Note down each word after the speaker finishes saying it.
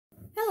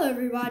Hello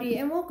everybody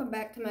and welcome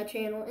back to my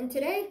channel, and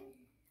today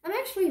I'm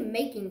actually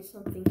making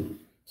something.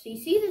 So you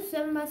see this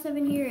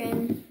 7x7 here,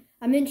 and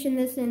I mentioned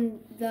this in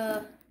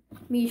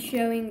me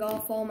showing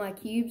off all my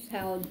cubes,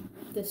 how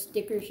the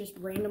stickers just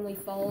randomly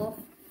fall off.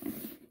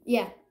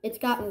 Yeah, it's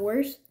gotten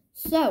worse.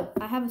 So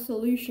I have a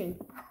solution.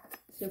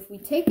 So if we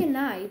take a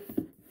knife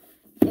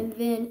and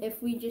then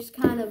if we just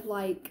kind of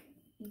like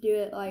do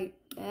it like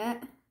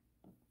that,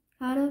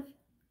 kind of,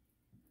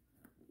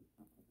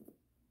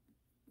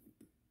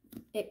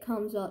 it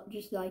comes up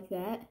just like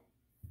that,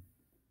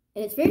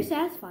 and it's very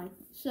satisfying.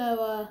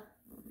 So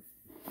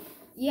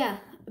yeah,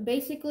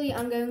 basically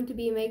I'm going to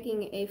be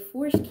making a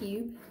force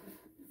cube,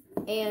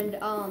 and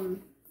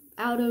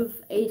out of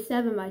a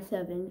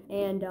 7x7,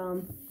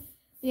 and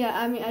yeah,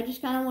 I mean, I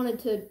just kind of wanted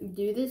to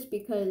do this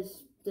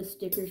because the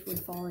stickers were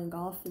falling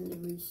off, and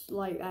it was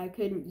like I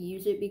couldn't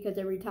use it because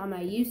every time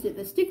I used it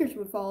the stickers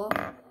would fall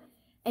off.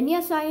 And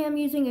yes, I am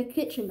using a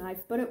kitchen knife,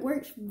 but it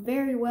works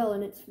very well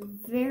and it's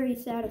very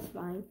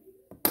satisfying.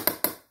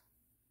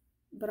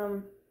 But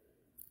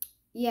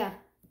yeah,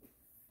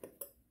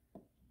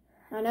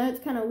 I know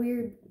it's kind of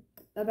weird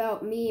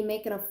about me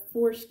making a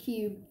force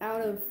cube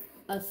out of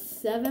a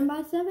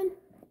 7x7,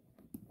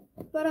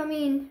 but I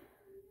mean,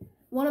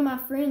 one of my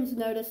friends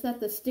noticed that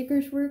the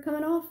stickers were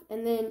coming off,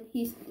 and then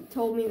he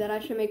told me that I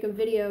should make a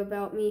video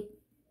about me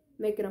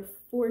making a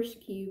force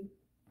cube.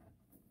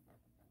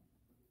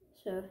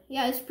 So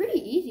yeah, it's pretty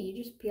easy.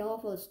 You just peel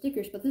off all the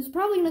stickers, but this is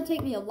probably going to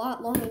take me a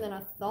lot longer than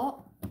I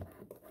thought,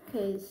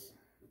 because,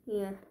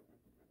 yeah.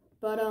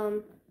 But,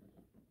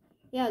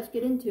 yeah, let's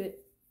get into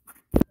it.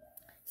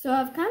 So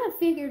I've kind of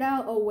figured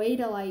out a way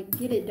to, like,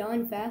 get it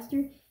done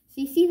faster. So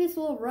you see this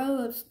little row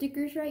of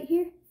stickers right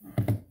here?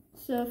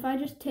 So if I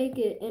just take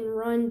it and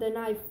run the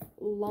knife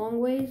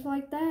long ways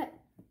like that.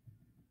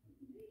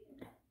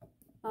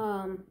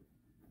 Oh,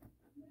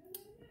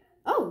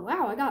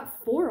 wow, I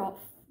got 4 off,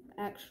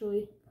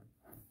 actually.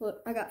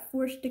 Look, I got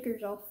 4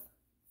 stickers off.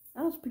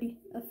 That was pretty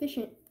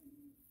efficient.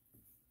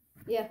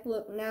 Yeah,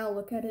 look, now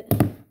look at it.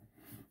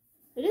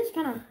 It is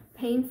kind of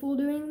painful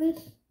doing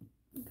this,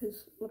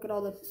 because look at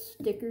all the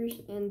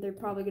stickers, and they're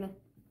probably going to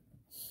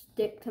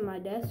stick to my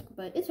desk,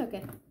 but it's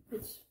okay.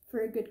 It's for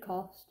a good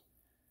cost.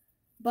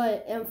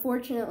 But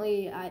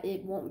unfortunately,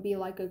 it won't be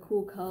like a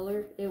cool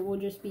color. It will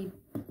just be,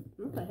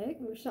 what the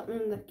heck, there's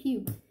something in the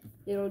cube.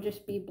 It'll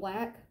just be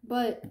black,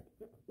 but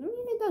I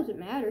mean, it doesn't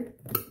matter.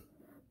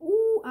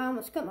 Ooh, I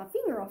almost cut my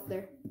finger off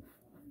there.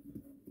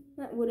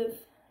 That would have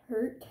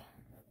hurt,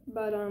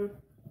 but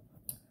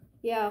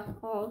yeah,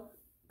 I'll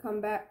come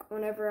back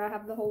whenever I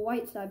have the whole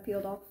white side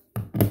peeled off.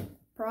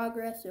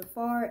 Progress so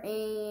far,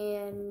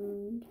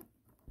 and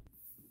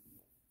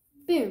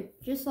boom,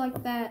 just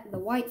like that, the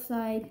white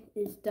side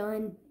is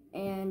done,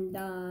 and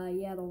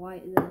yeah, the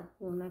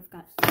little knife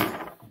got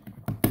stuck.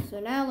 So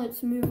now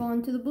let's move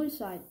on to the blue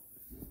side.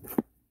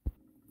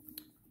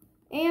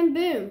 And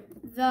boom,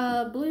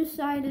 the blue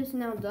side is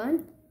now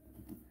done.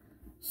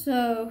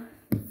 So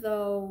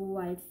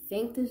I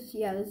think this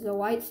is the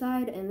white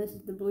side, and this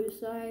is the blue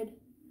side.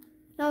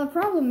 Now the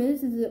problem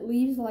is it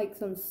leaves like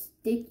some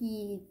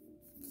sticky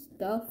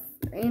stuff,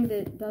 and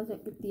it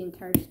doesn't get the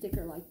entire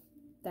sticker like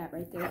that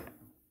right there.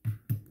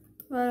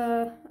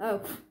 But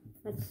oh,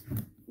 that's,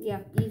 yeah,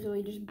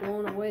 easily just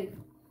blown away.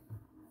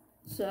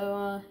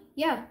 So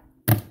yeah,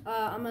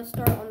 I'm gonna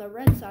start on the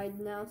red side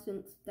now,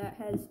 since that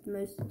has the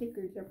most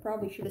stickers. I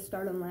probably should have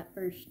started on that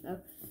first though.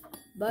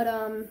 But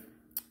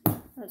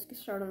let's get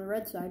started on the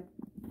red side.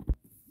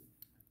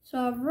 So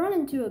I've run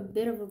into a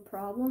bit of a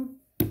problem.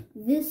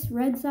 This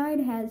red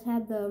side has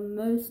had the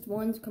most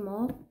ones come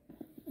off,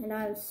 and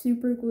I've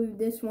super glued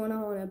this one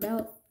on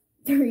about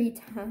 3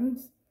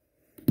 times.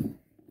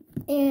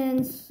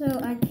 And so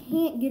I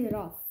can't get it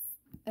off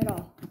at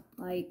all,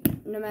 like,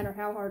 no matter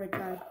how hard I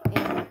try.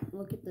 And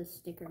look at the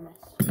sticker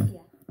mess,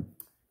 yeah.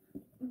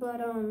 But,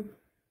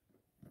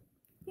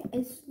 yeah,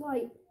 it's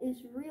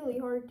really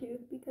hard to,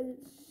 because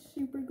it's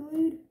super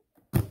glued.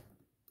 I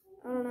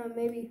don't know,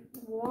 maybe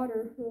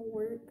water will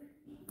work.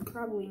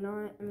 Probably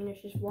not. I mean,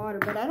 it's just water,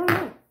 but I don't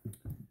know.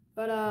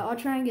 But I'll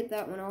try and get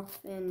that one off,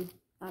 and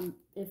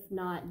if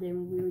not,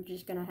 then we were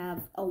just gonna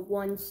have a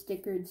 1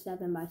 stickered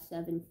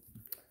 7x7.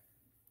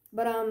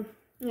 But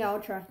yeah, I'll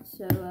try.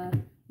 So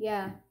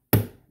yeah,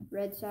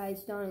 red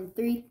side's done in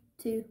 3,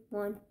 2,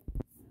 1.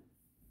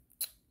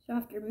 So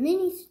after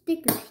many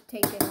stickers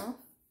taken off,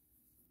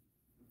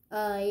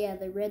 yeah,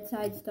 the red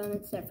side's done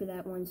except for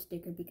that 1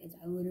 sticker, because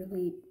I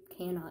literally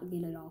cannot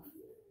get it off.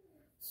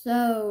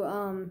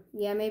 So,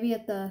 yeah, maybe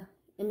at the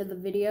end of the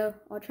video,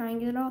 I'll try and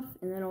get it off,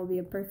 and then it'll be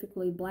a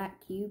perfectly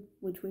black cube,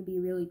 which would be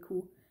really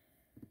cool.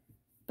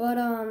 But,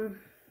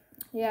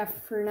 yeah,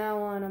 for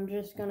now on, I'm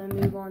just gonna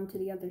move on to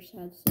the other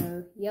side.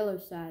 So, yellow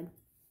side.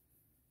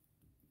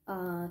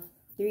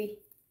 3,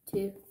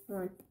 2,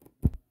 1.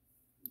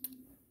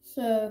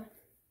 So,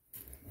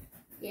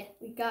 yeah,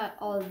 we got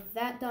all of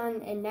that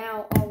done, and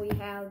now all we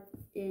have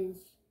is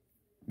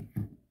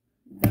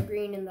the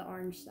green and the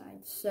orange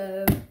side.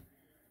 So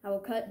I will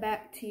cut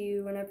back to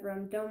you whenever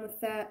I'm done with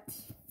that.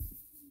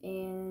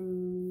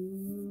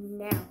 And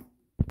now.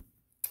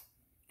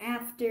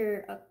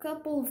 after a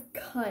couple of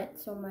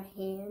cuts on my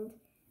hand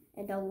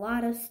and a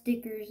lot of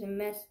stickers and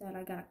mess that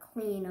I gotta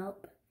clean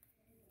up,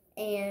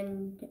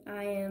 and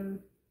I am,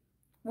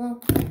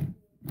 well,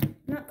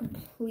 not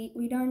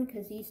completely done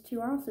because these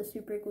two are also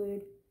super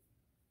glued.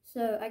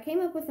 So I came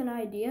up with an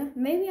idea.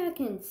 Maybe I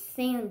can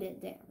sand it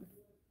down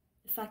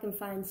if I can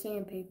find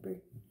sandpaper.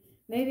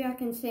 Maybe I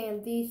can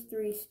sand these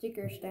 3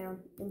 stickers down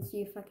and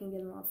see if I can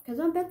get them off, because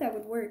I bet that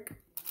would work.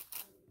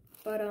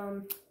 But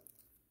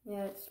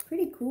yeah, it's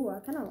pretty cool.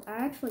 I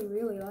actually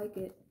really like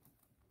it.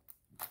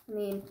 I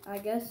mean, I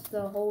guess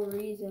the whole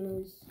reason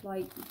is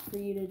like for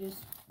you to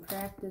just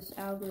practice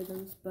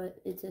algorithms, but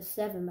it's a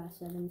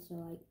 7x7, so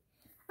like,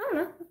 I don't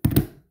know.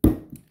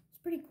 It's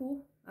pretty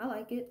cool. I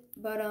like it.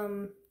 But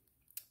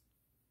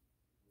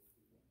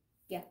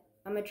yeah,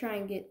 I'm gonna try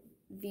and get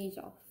these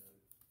off.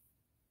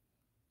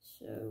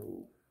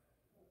 So,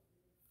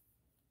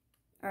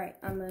 alright,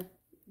 I'm gonna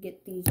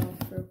get these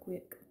off real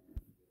quick.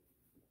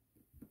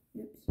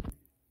 Oops.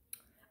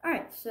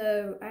 Alright,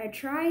 so I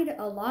tried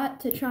a lot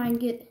to try and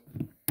get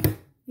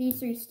these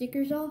 3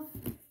 stickers off.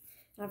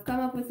 I've come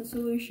up with a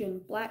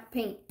solution: black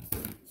paint.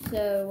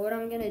 So what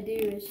I'm gonna do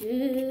is,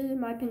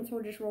 my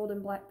pencil just rolled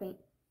in black paint.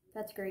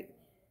 That's great.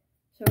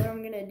 So what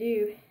I'm gonna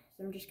do is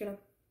I'm just gonna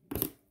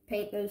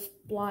paint those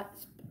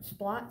spots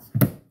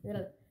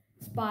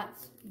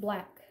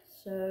black.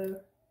 So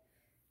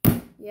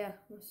yeah,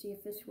 let's see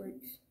if this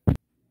works.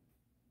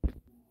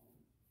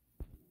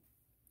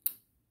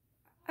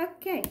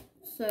 Okay,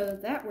 so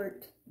that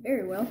worked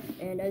very well,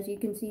 and as you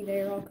can see,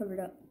 they're all covered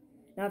up.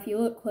 Now if you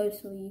look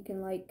closely, you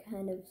can like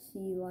kind of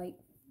see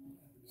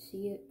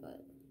it,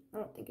 but I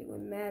don't think it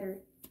would matter.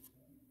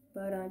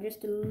 But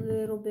just a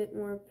little bit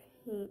more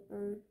paint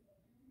on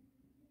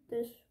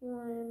this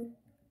one.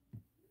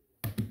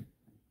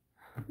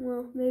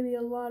 Well, maybe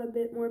a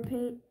bit more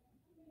paint.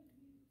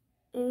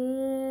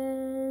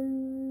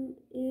 And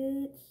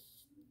it's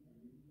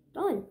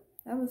done.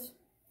 That was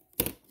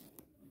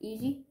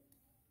easy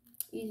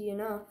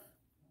enough.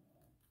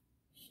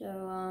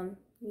 So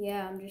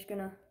yeah, I'm just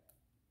gonna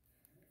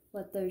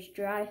let those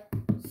dry,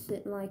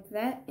 sitting like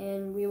that,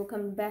 and we will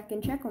come back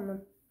and check on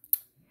them.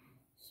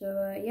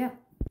 So yeah.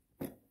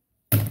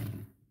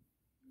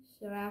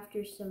 So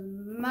after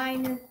some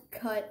minor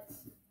cuts,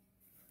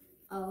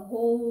 a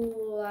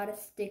whole lot of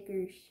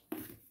stickers,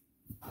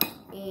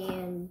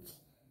 and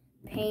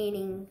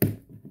painting,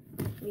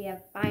 we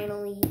have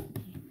finally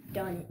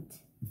done it.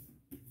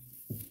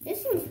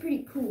 This seems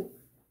pretty cool,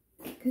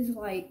 because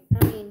like,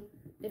 I mean,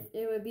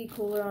 it would be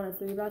cooler on a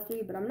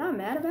 3x3, but I'm not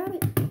mad about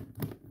it,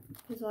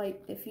 because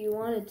like, if you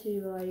wanted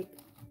to, like,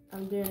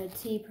 I'm doing a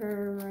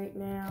T-perm right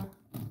now.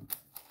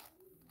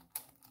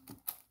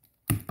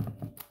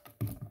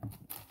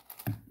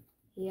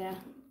 Yeah,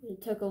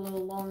 it took a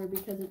little longer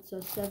because it's a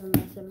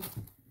 7x7,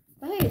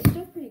 but hey, it's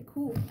still pretty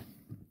cool.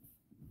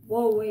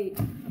 Whoa, wait,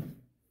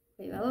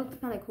 that looks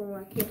kind of cool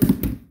on my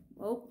camera.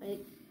 Oh,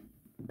 it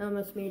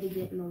almost made it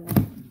get in the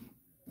wall.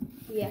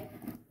 Yeah,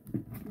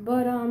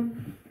 but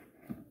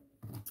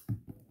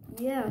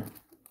yeah,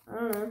 I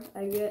don't know.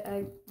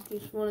 I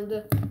just wanted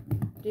to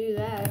do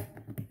that,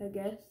 I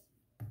guess.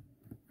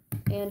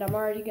 And I'm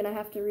already gonna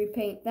have to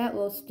repaint that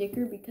little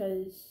sticker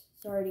because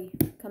it's already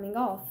coming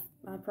off.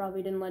 I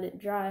probably didn't let it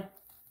dry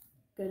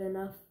good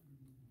enough.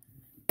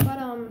 But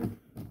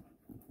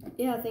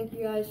yeah, thank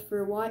you guys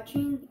for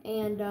watching,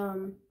 and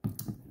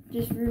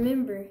just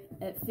remember,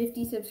 at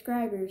 50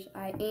 subscribers,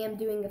 I am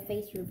doing a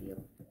face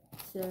reveal.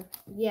 So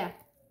yeah.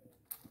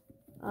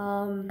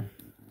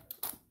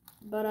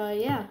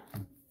 Yeah,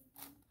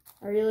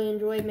 I really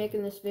enjoyed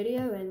making this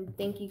video, and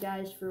thank you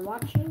guys for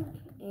watching.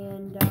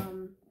 And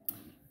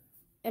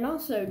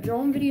also,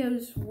 drone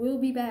videos will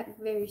be back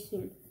very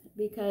soon,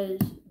 because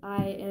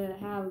I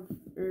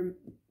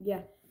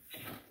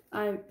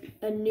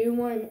a new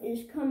one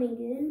is coming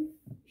in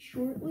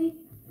shortly.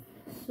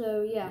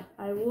 So yeah,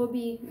 I will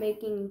be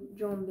making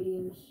drone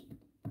videos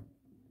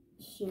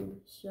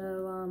soon.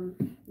 So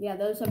yeah,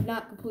 those have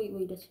not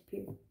completely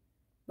disappeared.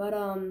 But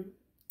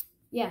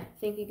yeah,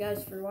 thank you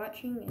guys for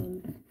watching,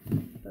 and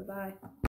bye-bye.